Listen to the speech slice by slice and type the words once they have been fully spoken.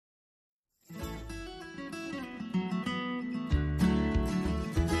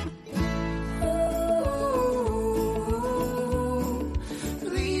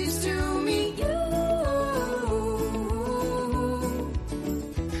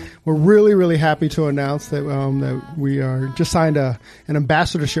we're really, really happy to announce that we are just signed an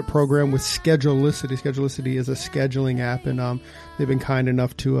ambassadorship program with Schedulicity. Schedulicity is a scheduling app, and they've been kind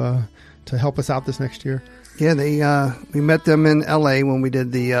enough to help us out this next year. Yeah, we met them in LA when we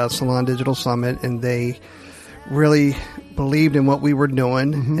did the Salon Digital Summit, and they really believed in what we were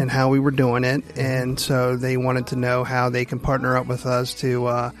doing and how we were doing it, and so they wanted to know how they can partner up with us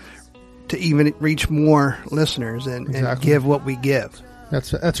to even reach more listeners and give what we give.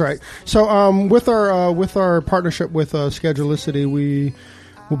 That's right. So with our partnership with Schedulicity, we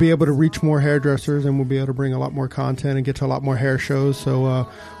will be able to reach more hairdressers, and we'll be able to bring a lot more content and get to a lot more hair shows. So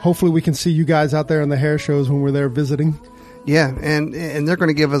hopefully we can see you guys out there in the hair shows when we're there visiting. Yeah, and they're going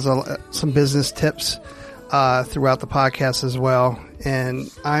to give us some business tips throughout the podcast as well. And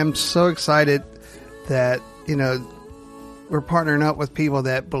I'm so excited that, we're partnering up with people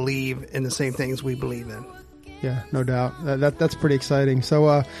that believe in the same things we believe in. Yeah, no doubt. That's pretty exciting.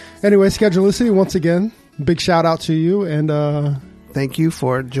 So anyway, Schedulicity, once again, big shout out to you. And thank you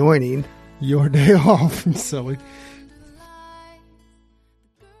for joining your day off. Silly.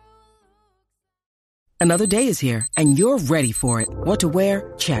 Another day is here, and you're ready for it. What to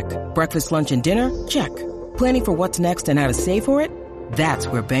wear? Check. Breakfast, lunch, and dinner? Check. Planning for what's next and how to save for it? That's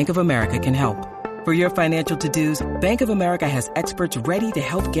where Bank of America can help. For your financial to-dos, Bank of America has experts ready to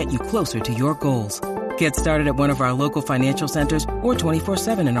help get you closer to your goals. Get started at one of our local financial centers or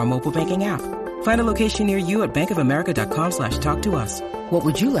 24/7 in our mobile banking app. Find a location near you at bankofamerica.com/talktous. What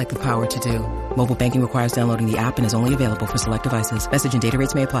would you like the power to do? Mobile banking requires downloading the app and is only available for select devices. Message and data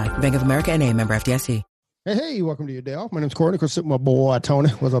rates may apply. Bank of America N.A., member FDIC. Hey, welcome to your day off. My name's Courtney. Of course, my boy, Tony.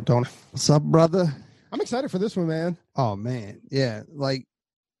 What's up, Tony? What's up, brother? I'm excited for this one, man. Oh, man. Yeah,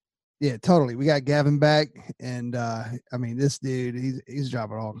 totally. We got Gavin back, and this dude, he's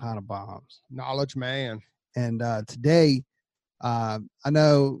dropping all kind of bombs. Knowledge, man. And today, I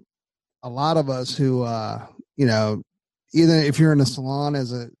know a lot of us who, either if you're in a salon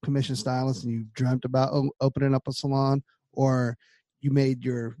as a commission stylist and you dreamt about opening up a salon, or you made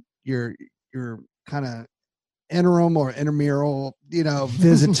your kind of interim or intramural,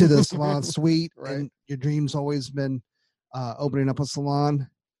 visit to the salon suite, right? And your dream's always been opening up a salon.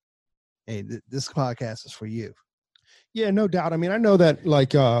 Hey, this podcast is for you. Yeah, no doubt. I mean, I know that,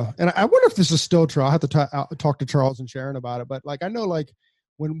 and I wonder if this is still true. I'll have to talk to Charles and Sharon about it. But I know,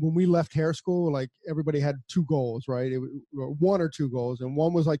 when we left hair school, everybody had two goals, right? One or two goals, and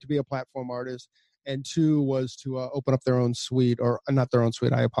one was to be a platform artist, and two was to open up their own suite, or not their own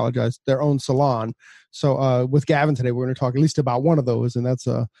suite. I apologize, their own salon. So with Gavin today, we're going to talk at least about one of those, and that's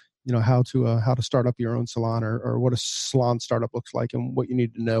how to start up your own salon, or what a salon startup looks like, and what you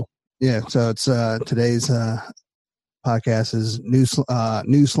need to know. Yeah, so it's today's podcast is new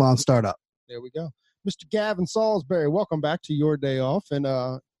salon startup. There we go. Mr. Gavin Salisbury, welcome back to your day off. And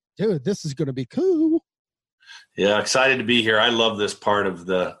dude, this is going to be cool. Yeah, excited to be here. I love this part of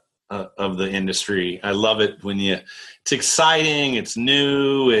the industry. I love it when it's exciting, it's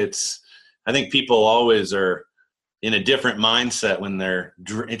new. I think people always are in a different mindset when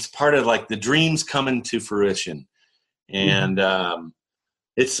it's part of the dreams coming to fruition. And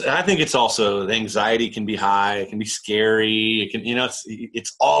I think it's also the anxiety can be high. It can be scary. It can,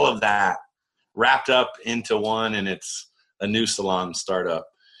 it's all of that wrapped up into one, and it's a new salon startup.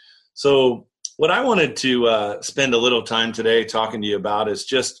 So what I wanted to spend a little time today talking to you about is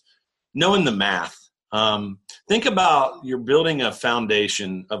just knowing the math. Think about you're building a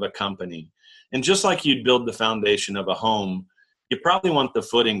foundation of a company, and just like you'd build the foundation of a home, you probably want the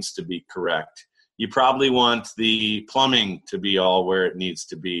footings to be correct. You probably want the plumbing to be all where it needs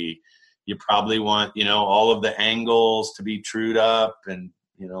to be. You probably want, all of the angles to be trued up and,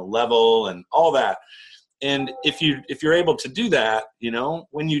 level and all that. And if you're able to do that,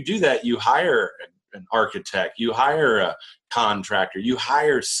 when you do that, you hire an architect, you hire a contractor, you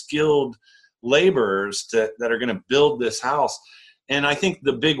hire skilled laborers that are going to build this house. And I think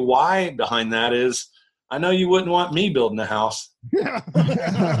the big why behind that is, I know you wouldn't want me building a house.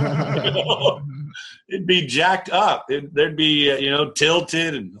 It'd be jacked up. There'd be,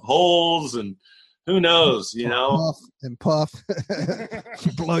 tilted and holes and who knows, Puff.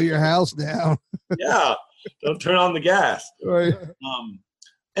 Blow your house down. Yeah. Don't turn on the gas. Right.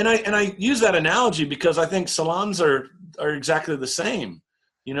 And I use that analogy because I think salons are exactly the same.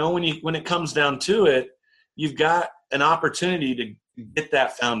 When it comes down to it, you've got an opportunity to get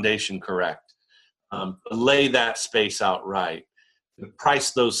that foundation correct, lay that space out right,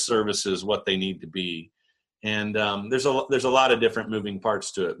 price those services what they need to be. And there's a lot of different moving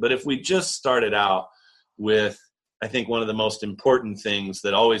parts to it. But if we just started out with, I think one of the most important things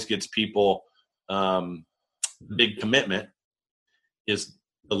that always gets people big commitment is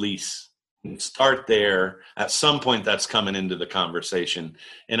the lease. Start there. At some point, that's coming into the conversation.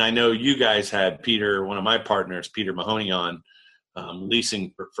 And I know you guys had Peter, one of my partners, Peter Mahoney, on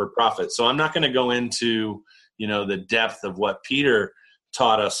leasing for profit. So I'm not going to go into, the depth of what Peter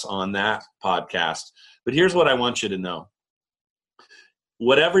taught us on that podcast. But here's what I want you to know.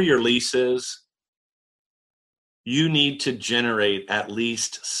 Whatever your lease is, you need to generate at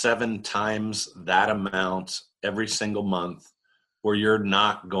least 7 times that amount every single month, or you're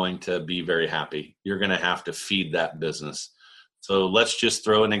not going to be very happy. You're going to have to feed that business. So let's just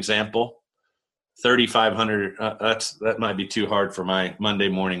throw an example. 3,500. That might be too hard for my Monday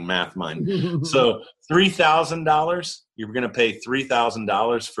morning math mind. So $3,000. You're going to pay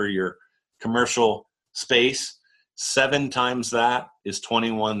 $3,000 for your commercial space. 7 times that is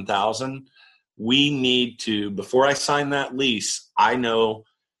 21,000. We need to, before I sign that lease, I know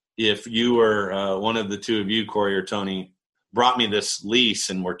if you or one of the two of you, Corey or Tony, brought me this lease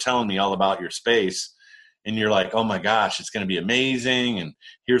and were telling me all about your space, and you're like, oh my gosh, it's going to be amazing, and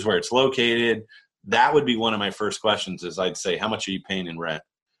here's where it's located, that would be one of my first questions. Is I'd say, how much are you paying in rent?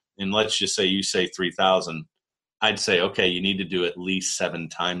 And let's just say you say 3,000. I'd say, okay, you need to do at least 7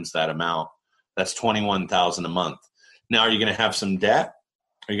 times that amount. That's 21,000 a month. Now, are you going to have some debt?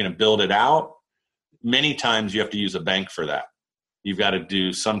 Are you going to build it out? Many times you have to use a bank for that. You've got to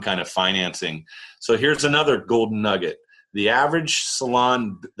do some kind of financing. So here's another golden nugget. The average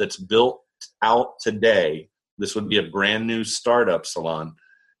salon that's built out today, this would be a brand new startup salon,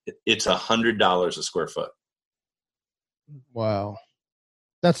 it's $100 a square foot. Wow.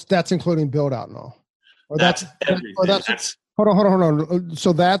 That's including build out and all. Or that's everything. Hold on.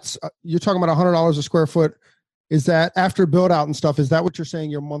 So that's, you're talking about $100 a square foot. Is that after build out and stuff? Is that what you're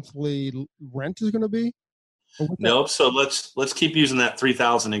saying your monthly rent is going to be? Nope. So let's keep using that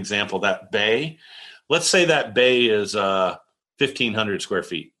 3,000 example, that bay. Let's say that bay is 1,500 square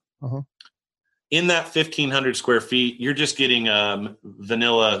feet. Uh-huh. In that 1,500 square feet, you're just getting a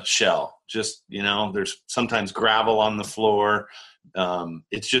vanilla shell. Just, there's sometimes gravel on the floor.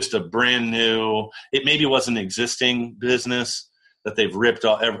 It's just a brand new, it maybe was an existing business that they've ripped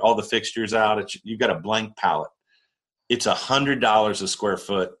all the fixtures out. You've got a blank palette. It's $100 a square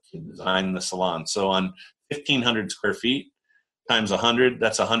foot to design the salon. So on 1,500 square feet times 100,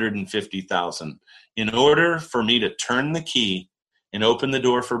 that's 150,000. In order for me to turn the key and open the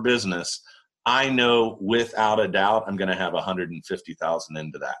door for business, I know without a doubt I'm going to have 150,000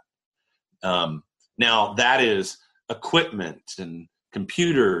 into that. Now that is equipment and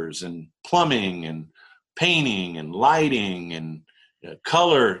computers and plumbing and painting and lighting and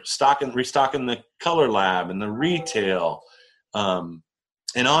color, restocking the color lab and the retail, and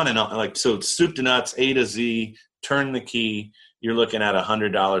on and on. Like, so it's soup to nuts, A to Z, turn the key. You're looking at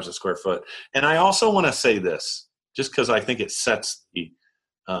 $100 a square foot. And I also want to say this, just because I think it sets the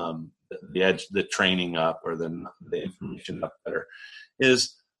edge, the training up, or the information up better,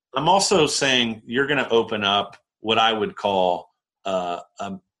 is I'm also saying you're going to open up what I would call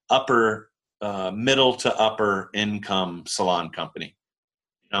upper middle to upper income salon company,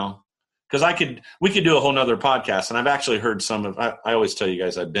 because we could do a whole nother podcast. And I've actually heard I always tell you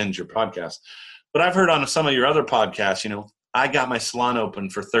guys I binge your podcast, but I've heard on some of your other podcasts, I got my salon open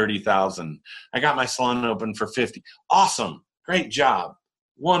for 30,000. I got my salon open for 50. Awesome. Great job.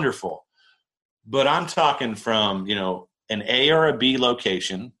 Wonderful. But I'm talking from, an A or a B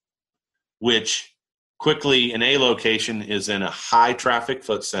location, which quickly an A location is in a high traffic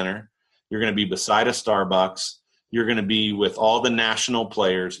foot center. You're going to be beside a Starbucks. You're going to be with all the national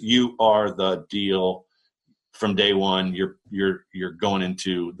players. You are the deal from day one. You're going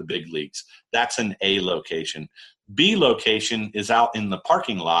into the big leagues. That's an A location. B location is out in the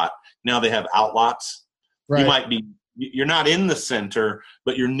parking lot. Now they have outlots. Right. You're not in the center,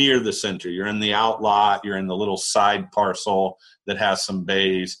 but you're near the center. You're in the outlot. You're in the little side parcel that has some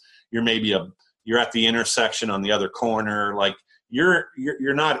bays. You're at the intersection on the other corner. Like, you're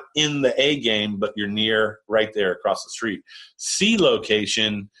not in the A game, but you're near right there across the street. C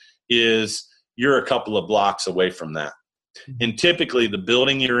location is you're a couple of blocks away from that. And typically the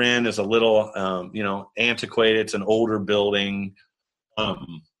building you're in is a little, antiquated. It's an older building.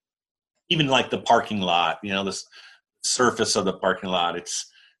 Even like the parking lot, the surface of the parking lot,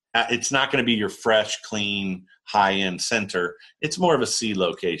 it's not going to be your fresh, clean, high-end center. It's more of a C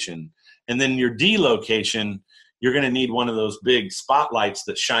location. And then your D location, you're going to need one of those big spotlights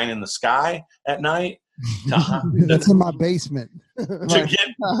that shine in the sky at night. That's in my basement. That's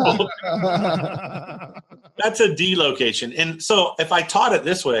a D location. And so if I taught it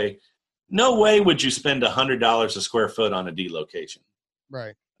this way, no way would you spend $100 a square foot on a D location.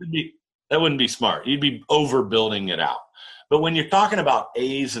 Right. That wouldn't be smart. You'd be overbuilding it out. But when you're talking about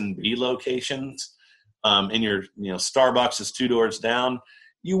A's and B locations, and your Starbucks is 2 doors down,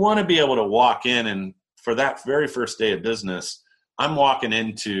 you want to be able to walk in, and for that very first day of business, I'm walking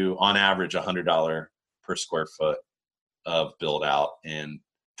into on average $100 per square foot of build out and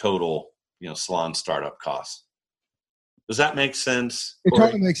total salon startup costs. Does that make sense? It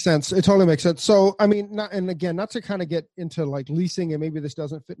totally makes sense. It totally makes sense. So, I mean, not to kind of get into like leasing, and maybe this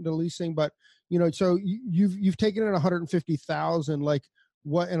doesn't fit into leasing, but so you've taken in 150,000, like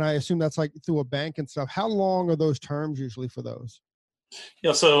what? And I assume that's like through a bank and stuff. How long are those terms usually for those?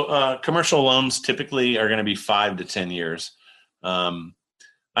 So commercial loans typically are going to be 5 to 10 years.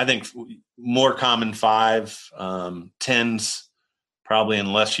 I think more common 5, 10s probably,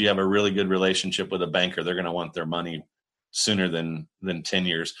 unless you have a really good relationship with a banker, they're going to want their money sooner than 10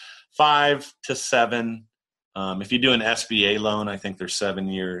 years. 5 to 7. If you do an SBA loan, I think they're 7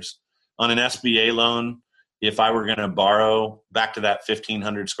 years. On an SBA loan, if I were going to borrow back to that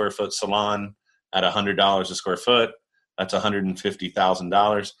 1,500 square foot salon at $100 a square foot, that's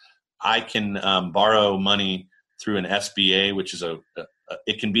 $150,000. I can borrow money through an SBA, which is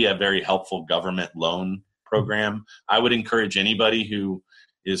it can be a very helpful government loan program. I would encourage anybody who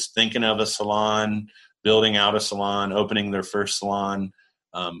is thinking of a salon, building out a salon, opening their first salon,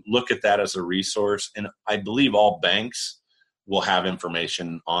 look at that as a resource. And I believe all banks will have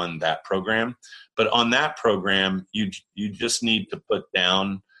information on that program. But on that program, you just need to put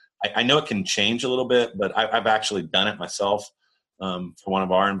down, I know it can change a little bit, but I've actually done it myself for one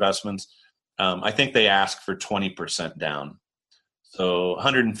of our investments. I think they ask for 20% down. So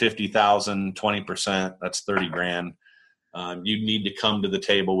 150,000, 20%, that's 30 grand. You'd need to come to the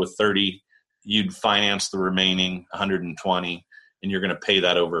table with 30. You'd finance the remaining 120, and you're going to pay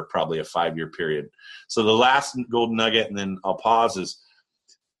that over probably a 5-year period. So the last golden nugget, and then I'll pause, is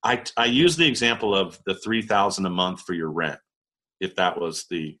I use the example of the $3,000 a month for your rent, if that was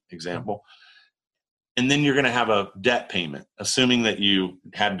the example. And then you're going to have a debt payment, assuming that you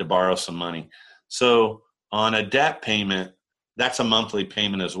had to borrow some money. So on a debt payment, that's a monthly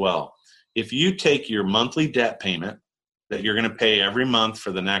payment as well. If you take your monthly debt payment that you're going to pay every month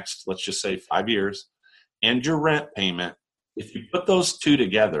for the next, let's just say 5 years, and your rent payment, if you put those two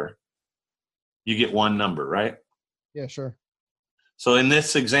together, you get one number, right? Yeah, sure. So in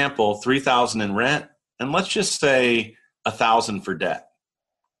this example, $3,000 in rent, and let's just say $1,000 for debt.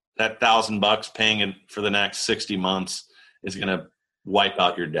 That $1,000 paying it for the next 60 months is going to wipe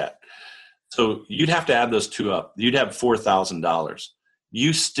out your debt. So you'd have to add those two up. You'd have $4,000.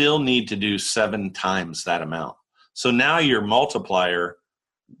 You still need to do 7 times that amount. So now your multiplier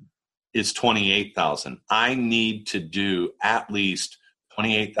is $28,000. I need to do at least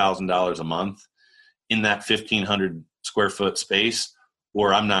 $28,000 a month in that 1,500 square foot space,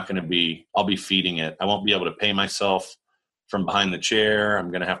 or I'm not going to be, I'll be feeding it. I won't be able to pay myself from behind the chair.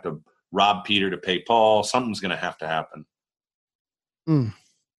 I'm going to have to rob Peter to pay Paul. Something's going to happen.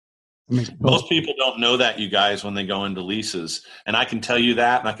 Most people don't know that, you guys, when they go into leases. And I can tell you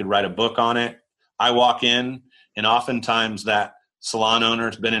that, and I could write a book on it. I walk in, and oftentimes that salon owner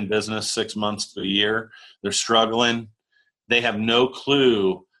has been in business 6 months to a year. They're struggling. They have no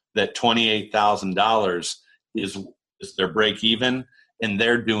clue that $28,000 is their break even, and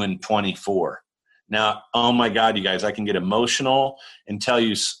they're doing 24. Now, oh my God, you guys, I can get emotional and tell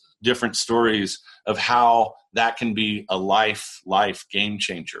you different stories of how that can be a life game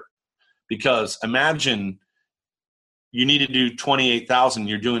changer. Because imagine you need to do 28,000,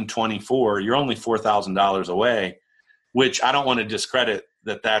 you're doing 24, you're only $4,000 away, which I don't want to discredit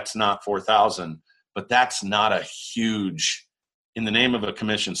that that's not 4,000, but that's not a huge, in the name of a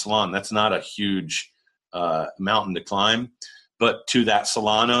commission salon, that's not a huge mountain to climb. But to that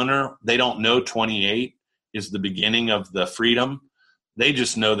salon owner, they don't know 28 is the beginning of the freedom. They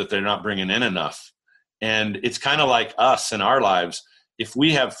just know that they're not bringing in enough. And it's kind of like us in our lives. If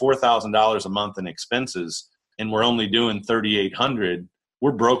we have $4,000 a month in expenses and we're only doing $3,800,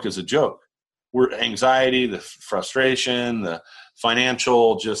 we're broke as a joke. We're anxiety, the frustration, the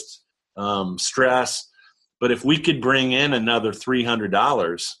financial just stress. But if we could bring in another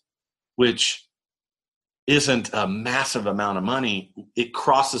 $300, which isn't a massive amount of money, it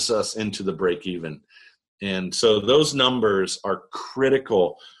crosses us into the break even. And so those numbers are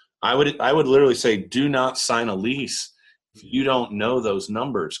critical. I would literally say, do not sign a lease if you don't know those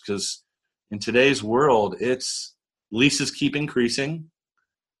numbers, because in today's world, leases keep increasing,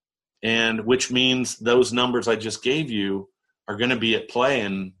 and which means those numbers I just gave you are going to be at play,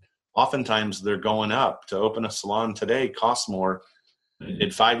 and oftentimes they're going up. To open a salon today costs more than it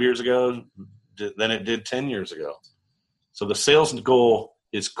did 5 years ago than it did 10 years ago. So the sales goal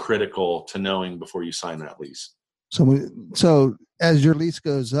is critical to knowing before you sign that lease. So as your lease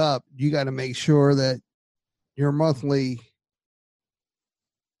goes up, you got to make sure that your monthly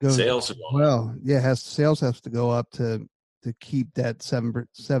goes Sales are going up. well. Yeah, sales has to go up to keep that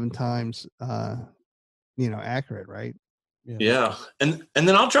seven times accurate, right? Yeah. And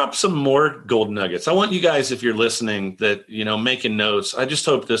then I'll drop some more gold nuggets. I want you guys, if you're listening, that, making notes. I just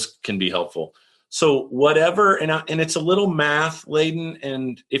hope this can be helpful. So whatever, and it's a little math laden,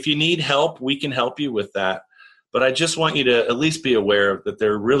 and if you need help, we can help you with that. But I just want you to at least be aware that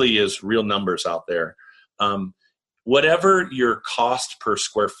there really is real numbers out there. Whatever your cost per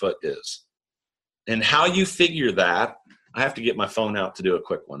square foot is, and how you figure that, I have to get my phone out to do a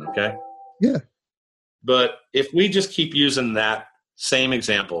quick one, okay? Yeah. But if we just keep using that same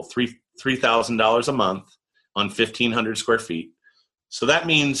example, $3,000 a month on 1,500 square feet, so that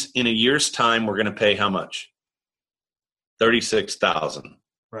means in a year's time we're going to pay how much? $36,000.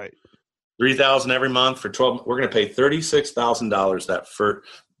 Right. $3,000 every month for 12. We're going to pay $36,000 that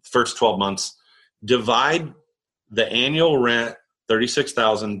first 12 months. Divide the annual rent,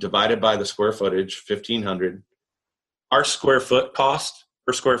 $36,000, divided by the square footage, 1,500. Our per square foot cost,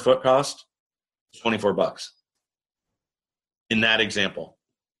 $24 in that example.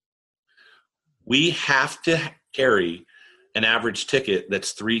 We have to carry an average ticket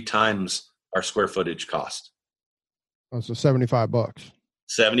that's 3 times our square footage cost. Oh, so $75.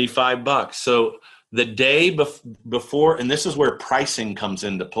 $75. So the day before, and this is where pricing comes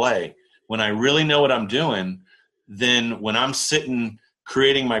into play. When I really know what I'm doing, then when I'm sitting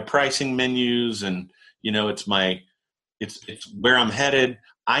creating my pricing menus and, it's where I'm headed,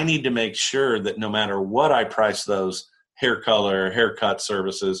 I need to make sure that no matter what I price those hair color, haircut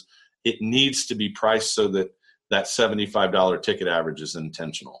services, it needs to be priced so that that $75 ticket average is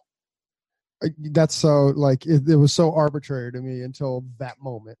intentional. That's so it was so arbitrary to me until that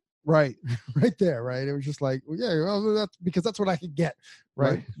moment. Right. Right there. Right. It was just like, well, yeah, well, that's because that's what I could get.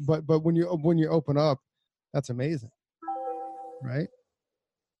 Right. But when you open up, that's amazing. Right.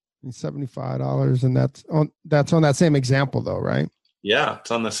 And $75, and that's on that same example though, right? Yeah, it's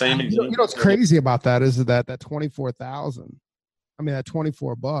on the same example. You know what's crazy about that is that 24,000. I mean, that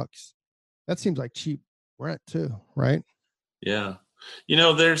 $24. That seems like cheap rent too, right? Yeah.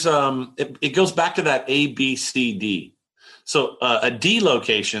 There's it goes back to that A, B, C, D. So a D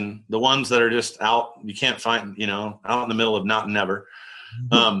location, the ones that are just out, you can't find, out in the middle of not and never.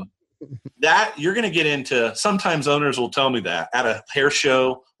 That you're going to get into. Sometimes owners will tell me that at a hair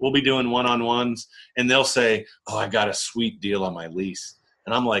show, we'll be doing one-on-ones, and they'll say, "Oh, I got a sweet deal on my lease,"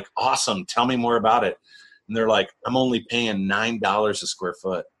 and I'm like, "Awesome! Tell me more about it." And they're like, "I'm only paying $9 a square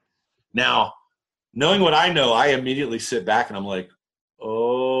foot." Now, knowing what I know, I immediately sit back and I'm like,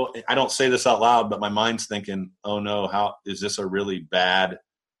 "Oh," I don't say this out loud, but my mind's thinking, "Oh no, how is this a really bad,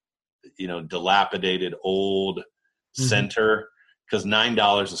 dilapidated old center?" Because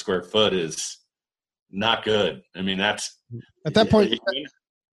 $9 a square foot is not good. I mean, that's at that point,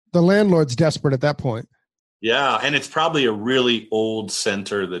 the landlord's desperate at that point. Yeah. And it's probably a really old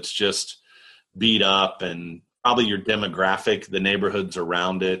center that's just beat up, and probably your demographic, the neighborhoods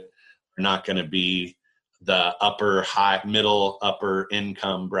around it are not going to be the middle upper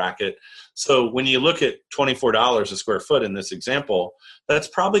income bracket. So when you look at $24 a square foot in this example, that's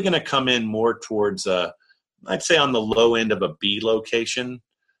probably going to come in more towards I'd say on the low end of a B location,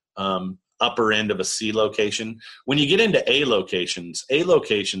 upper end of a C location. When you get into A locations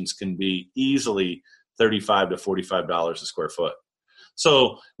can be easily $35 to $45 a square foot.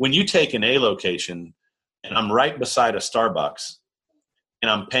 So when you take an A location and I'm right beside a Starbucks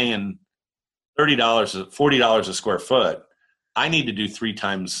and I'm paying $30, $40 a square foot, I need to do 3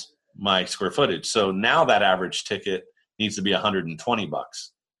 times my square footage. So now that average ticket needs to be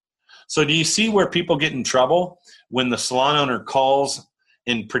 $120. So do you see where people get in trouble when the salon owner calls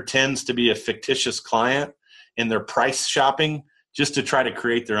and pretends to be a fictitious client and they're price shopping just to try to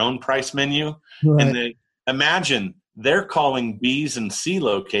create their own price menu? Right. And they imagine they're calling B's and C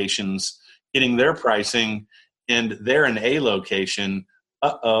locations, getting their pricing, and they're an A location.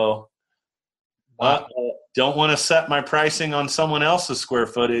 Don't want to set my pricing on someone else's square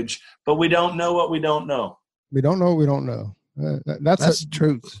footage, but we don't know what we don't know. We don't know what we don't know. That's the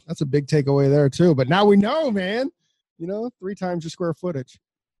truth. That's a big takeaway there too. But now we know, man. 3 times your square footage.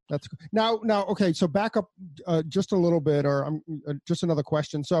 That's now. Okay, so back up just a little bit, or just another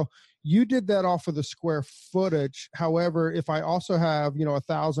question. So you did that off of the square footage. However, if I also have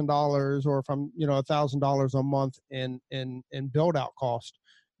 $1,000, or if I'm $1,000 a month in build out cost,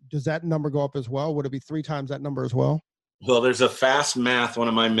 does that number go up as well? Would it be 3 times that number as well? Well, there's a fast math. One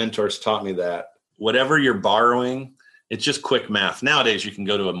of my mentors taught me that whatever you're borrowing, it's just quick math. Nowadays, you can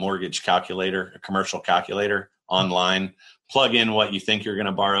go to a mortgage calculator, a commercial calculator online, plug in what you think you're going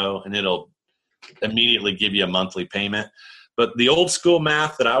to borrow, and it'll immediately give you a monthly payment. But the old school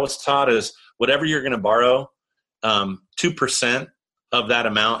math that I was taught is whatever you're going to borrow, 2% of that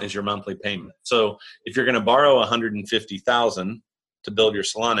amount is your monthly payment. So if you're going to borrow $150,000 to build your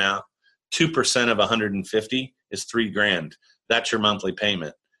salon out, 2% of 150 is $3,000. That's your monthly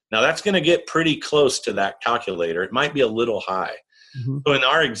payment. Now that's going to get pretty close to that calculator. It might be a little high. Mm-hmm. So in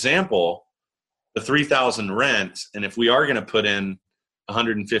our example, the $3,000 rent, and if we are going to put in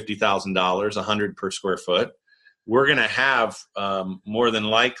 $150,000, $100 per square foot, we're going to have more than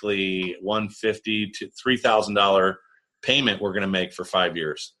likely $150,000 to $3,000 payment we're going to make for 5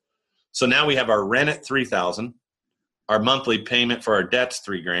 years. So now we have our rent at $3,000, our monthly payment for our debt's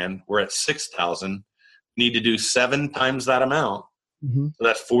 $3,000. We're at $6,000. Need to do 7 times that amount. Mm-hmm. So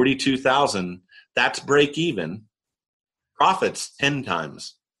that's $42,000. That's break even. Profits 10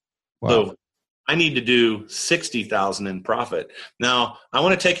 times. Wow. So I need to do 60,000 in profit. Now I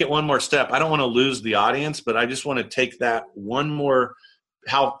want to take it one more step. I don't want to lose the audience, but I just want to take that one more,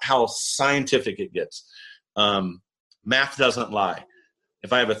 how scientific it gets. Math doesn't lie.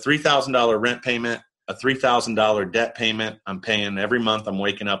 If I have a $3,000 rent payment, a $3,000 debt payment, I'm paying every month. I'm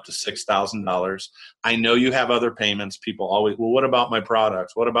waking up to $6,000. I know you have other payments. People always, well, what about my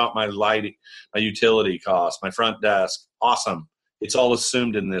products? What about my lighting, my utility costs, my front desk? Awesome. It's all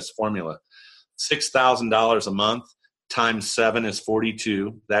assumed in this formula. $6,000 a month times 7 is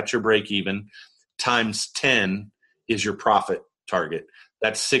 42. That's your break even. Times 10 is your profit target.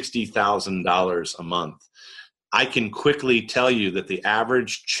 That's $60,000 a month. I can quickly tell you that the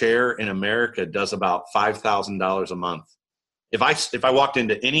average chair in America does about $5,000 a month. If I walked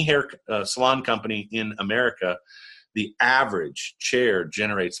into any hair salon company in America, the average chair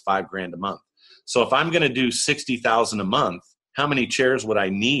generates $5,000 a month. So if I'm going to do 60,000 a month, how many chairs would I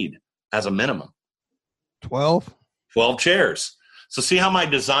need as a minimum? 12 chairs. So see how my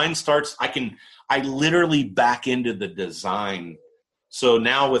design starts? I literally back into the design. So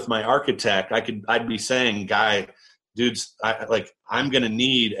now with my architect, I'd be saying, dudes, I'm going to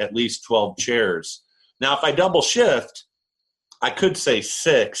need at least 12 chairs. Now, if I double shift, I could say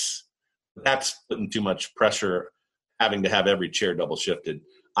 6. But that's putting too much pressure, having to have every chair double shifted.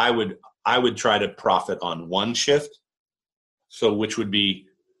 I would try to profit on one shift. So which would be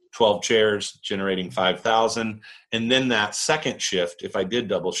 12 chairs generating 5,000. And then that second shift, if I did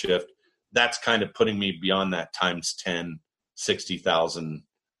double shift, that's kind of putting me beyond that times 10, 60,000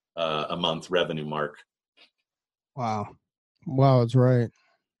 a month revenue mark. Wow. That's right.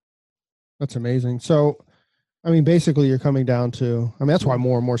 That's amazing. So, I mean, basically you're coming down to, I mean, that's why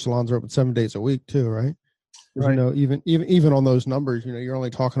more and more salons are open 7 days a week too, right? Right. You know, even on those numbers, you know, you're only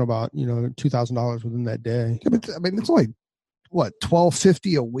talking about, you know, $2,000 within that day. Yeah, but I mean, it's only what,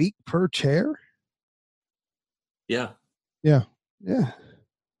 $1,250 a week per chair? Yeah.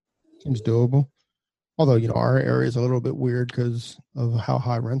 Seems doable. Although, you know, our area is a little bit weird because of how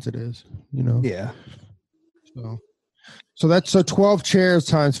high rent it is, you know? Yeah. So that's 12 chairs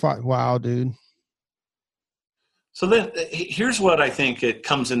times 5. Wow, dude. So then here's what I think it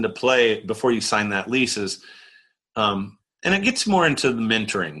comes into play before you sign that lease is, and it gets more into the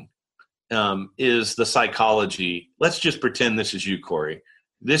mentoring, is the psychology. Let's just pretend this is you, Corey.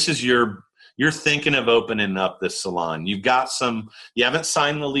 This is you're thinking of opening up this salon. You haven't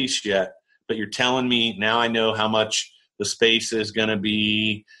signed the lease yet, but you're telling me now I know how much the space is going to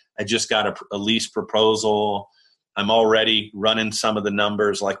be. I just got a lease proposal. I'm already running some of the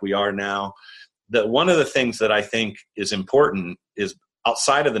numbers like we are now. That one of the things that I think is important is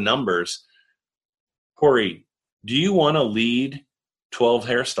outside of the numbers, Corey, do you want to lead 12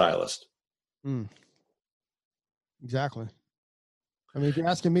 hairstylists? Exactly. I mean, if you're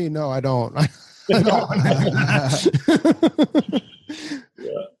asking me, no, I don't. Yeah.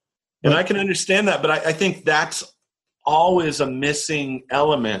 And I can understand that, but I think that's always a missing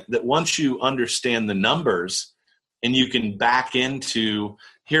element, that once you understand the numbers and you can back into,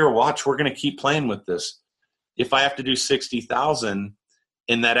 here, watch, we're going to keep playing with this. If I have to do 60,000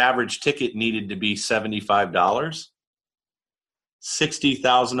 and that average ticket needed to be $75,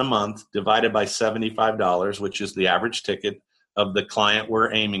 60,000 a month divided by $75, which is the average ticket of the client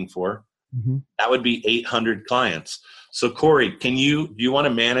we're aiming for, that would be 800 clients. So Corey, do you want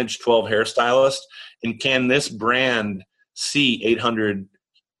to manage 12 hairstylists, and can this brand see 800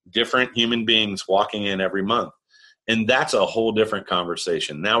 different human beings walking in every month? And that's a whole different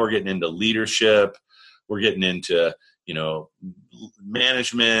conversation. Now we're getting into leadership. We're getting into, you know,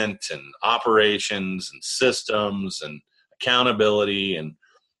 management and operations and systems and accountability.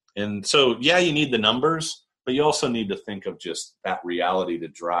 And so, yeah, you need the numbers, but you also need to think of just that reality to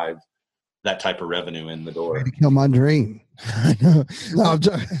drive that type of revenue in the Way door. to kill my dream. I know. No, I'm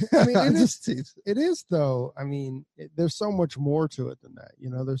joking. I mean, I'm it is, just- it is though. I mean, there's so much more to it than that.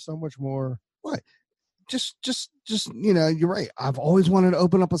 There's so much more. just you're right. I've always wanted to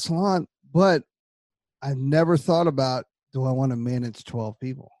open up a salon, but I've never thought about, do I want to manage 12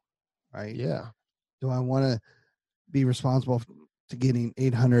 people? Right. Yeah. Do I want to be responsible to getting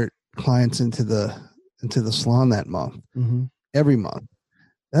 800 clients into the salon that month, Mm-hmm. every month?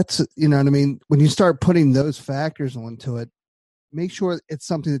 That's, you know what I mean? When you start putting those factors onto it, make sure it's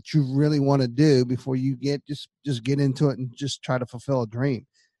something that you really want to do before you just get into it and just try to fulfill a dream.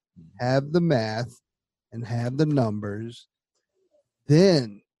 Have the math and have the numbers.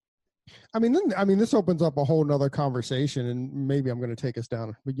 Then, this opens up a whole nother conversation, and maybe I'm going to take us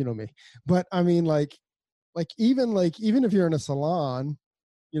down, but you know me. But I mean, even if you're in a salon,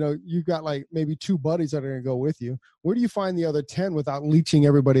 you've got like maybe 2 buddies that are going to go with you. Where do you find the other 10 without leeching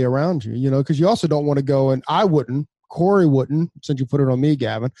everybody around you? Because you also don't want to go, and I wouldn't. Corey wouldn't, since you put it on me,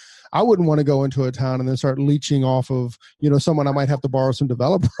 Gavin. I wouldn't want to go into a town and then start leeching off of, someone I might have to borrow some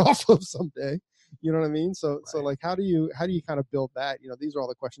developer off of someday. You know what I mean? So like, how do you kind of build that? These are all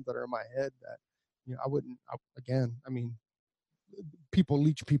the questions that are in my head that, people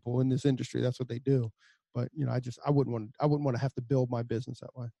leech people in this industry. That's what they do. But, I wouldn't want to have to build my business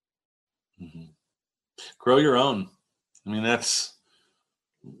that way. Mm-hmm. Grow your own. That's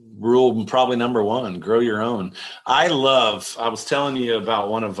rule probably number 1, grow your own. I was telling you about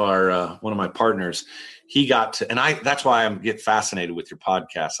one of my partners. He got to, and that's why I get fascinated with your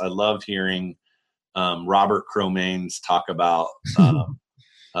podcast. I love hearing Robert Cromains talk about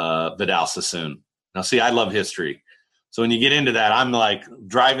Vidal Sassoon. Now, see, I love history. So when you get into that, I'm like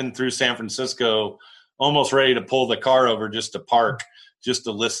driving through San Francisco, almost ready to pull the car over just to park, just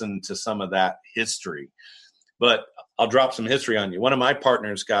to listen to some of that history. But I'll drop some history on you. One of my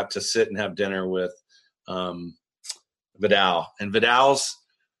partners got to sit and have dinner with Vidal. And Vidal's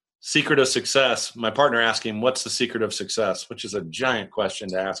secret of success, my partner asked him, what's the secret of success? Which is a giant question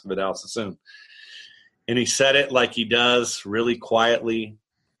to ask Vidal Sassoon. And he said it like he does, really quietly,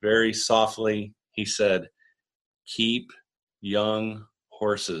 very softly. He said, keep young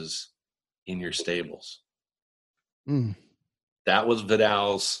horses in your stables. Mm. That was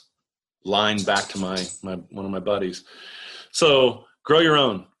Vidal's line back to my one of my buddies. So grow your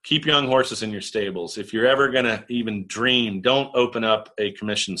own, keep young horses in your stables. If you're ever going to even dream, don't open up a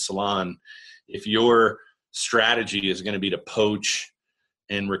commission salon if your strategy is going to be to poach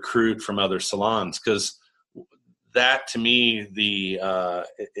and recruit from other salons, because that, to me,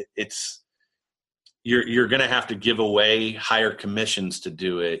 you're going to have to give away higher commissions to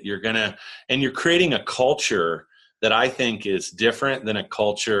do it. And you're creating a culture that I think is different than a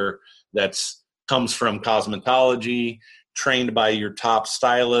culture that's comes from cosmetology, trained by your top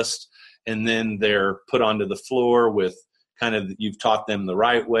stylist, and then they're put onto the floor with you've taught them the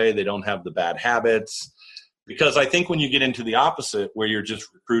right way. They don't have the bad habits. Because I think when you get into the opposite, where you're just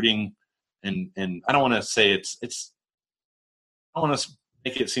recruiting, and I don't want to say I don't want to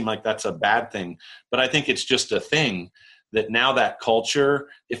make it seem like that's a bad thing, but I think it's just a thing that now that culture,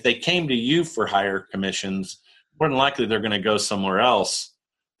 if they came to you for higher commissions, more than likely they're going to go somewhere else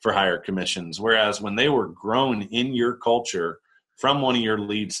for higher commissions. Whereas when they were grown in your culture from one of your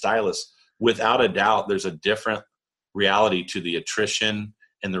lead stylists, without a doubt, there's a different reality to the attrition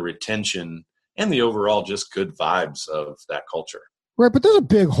and the retention and the overall just good vibes of that culture. Right, but there's a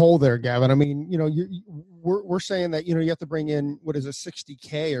big hole there, Gavin. We're saying that you have to bring in, what is it,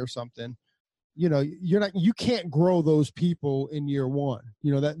 $60K or something. You can't grow those people in year one.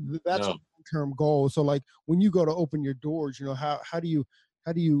 That's No. a long-term goal. So like when you go to open your doors, how do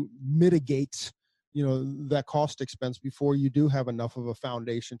you mitigate that cost expense before you do have enough of a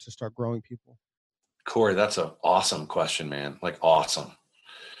foundation to start growing people? Corey, that's an awesome question, man. Like, awesome.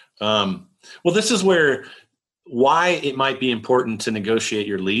 Well, this is why it might be important to negotiate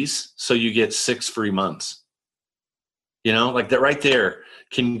your lease so you get 6 free months. Like that right there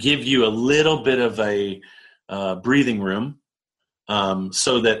can give you a little bit of a breathing room,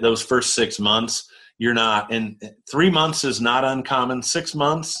 so that those first 6 months you're not, and 3 months is not uncommon. 6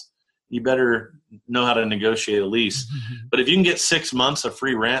 months, you better know how to negotiate a lease. But if you can get 6 months of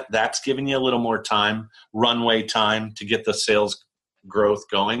free rent, that's giving you a little more time, runway time, to get the sales growth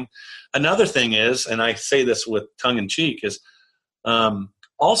going. Another thing is, and I say this with tongue in cheek, is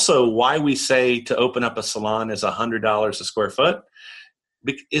also why we say to open up a salon is $100 a square foot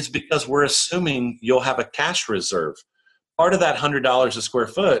is because we're assuming you'll have a cash reserve. Part of that $100 a square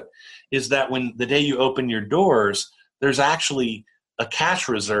foot is that when the day you open your doors, there's actually a cash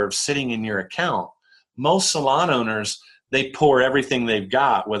reserve sitting in your account. Most salon owners, they pour everything they've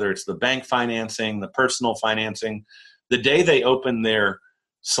got, whether it's the bank financing, the personal financing. The day they open their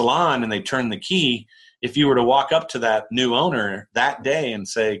salon and they turn the key, if you were to walk up to that new owner that day and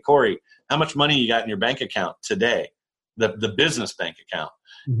say, Corey, how much money you got in your bank account today? The business bank account.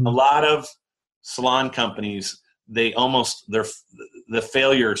 Mm-hmm. A lot of salon companies, the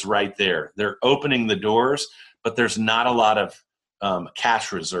failure's right there. They're opening the doors, but there's not a lot of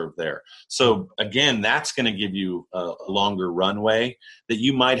cash reserve there. So again, that's going to give you a longer runway that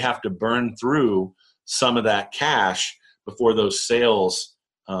you might have to burn through some of that cash before those sales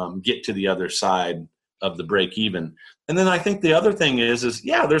get to the other side of the break even. And then I think the other thing is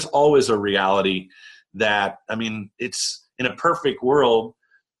yeah, there's always a reality that, I mean, it's in a perfect world,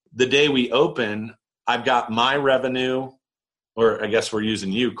 the day we open, I've got my revenue, or I guess we're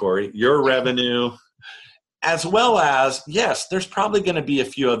using you, Corey, your revenue, as well as, yes, there's probably going to be a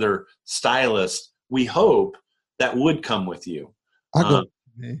few other stylists, we hope, that would come with you. Well,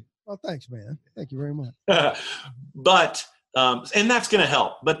 thanks, man. Thank you very much. But, and that's going to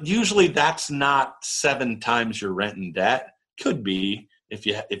help. But usually that's not 7 times your rent and debt. Could be if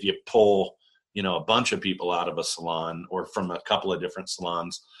you pull, a bunch of people out of a salon or from a couple of different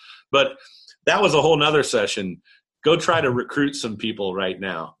salons. But that was a whole nother session. Go try to recruit some people right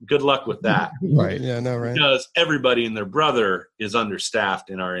now. Good luck with that. Right. Yeah, no, right. Because everybody and their brother is understaffed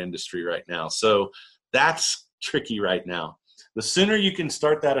in our industry right now. So that's tricky right now. The sooner you can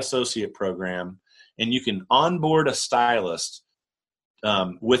start that associate program and you can onboard a stylist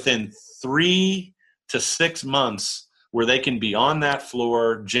within 3 to 6 months where they can be on that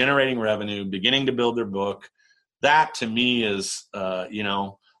floor, generating revenue, beginning to build their book, that to me is,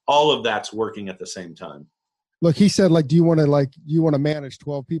 all of that's working at the same time. Look, he said, do you want to manage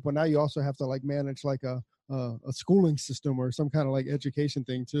 12 people? Now you also have to manage a schooling system or some kind of education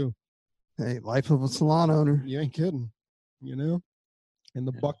thing too. Hey, life of a salon owner. You ain't kidding, and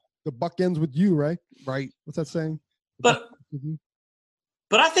the buck ends with you, right? Right. What's that saying?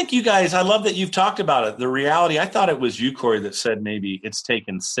 But I think you guys, I love that you've talked about it. The reality, I thought it was you, Corey, that said maybe it's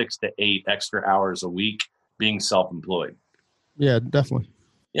taken 6 to 8 extra hours a week being self-employed. Yeah, definitely.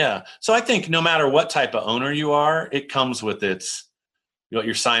 Yeah. So I think no matter what type of owner you are, it comes with what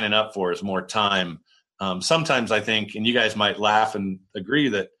you're signing up for is more time. Sometimes I think, and you guys might laugh and agree,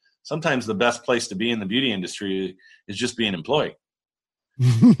 that sometimes the best place to be in the beauty industry is just being employed.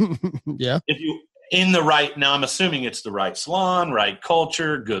 Yeah. If you now I'm assuming it's the right salon, right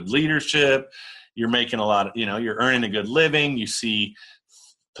culture, good leadership. You're making a lot of, you're earning a good living. You see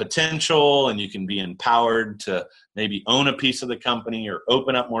potential and you can be empowered to maybe own a piece of the company or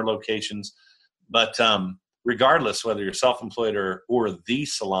open up more locations. But regardless, whether you're self-employed or the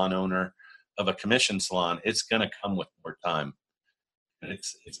salon owner of a commission salon, it's going to come with more time. And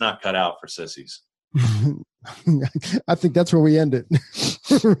it's not cut out for sissies. I think that's where we end it.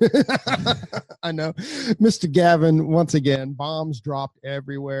 I know. Mr. Gavin, once again, bombs dropped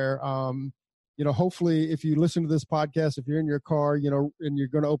everywhere. Hopefully if you listen to this podcast, if you're in your car, and you're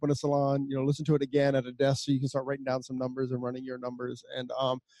going to open a salon, listen to it again at a desk so you can start writing down some numbers and running your numbers. And,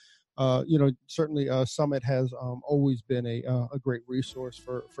 certainly Summit has always been a great resource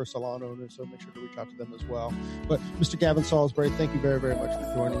for salon owners. So make sure to reach out to them as well. But Mr. Gavin Salisbury, thank you very, very much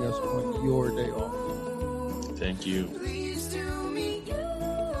for joining us on your day off. Thank you.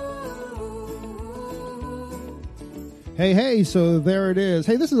 Hey, so there it is.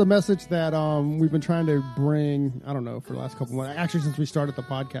 Hey, this is a message that we've been trying to bring, I don't know, for the last couple of months, actually since we started the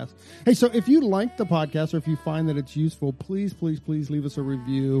podcast. Hey, so if you like the podcast or if you find that it's useful, please leave us a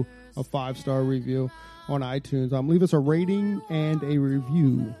review, a 5-star review on iTunes. Leave us a rating and a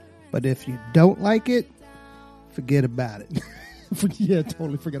review. But if you don't like it, forget about it. Yeah,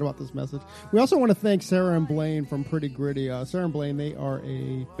 totally forget about this message. We also want to thank Sarah and Blaine from Pretty Gritty. Sarah and Blaine, they are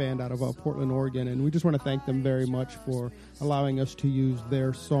a band out of Portland, Oregon, and we just want to thank them very much for allowing us to use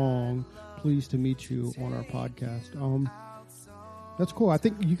their song, Pleased to Meet You, on our podcast. That's cool. I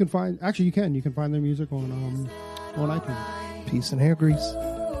think you can find their music on iTunes. Peace and hair grease.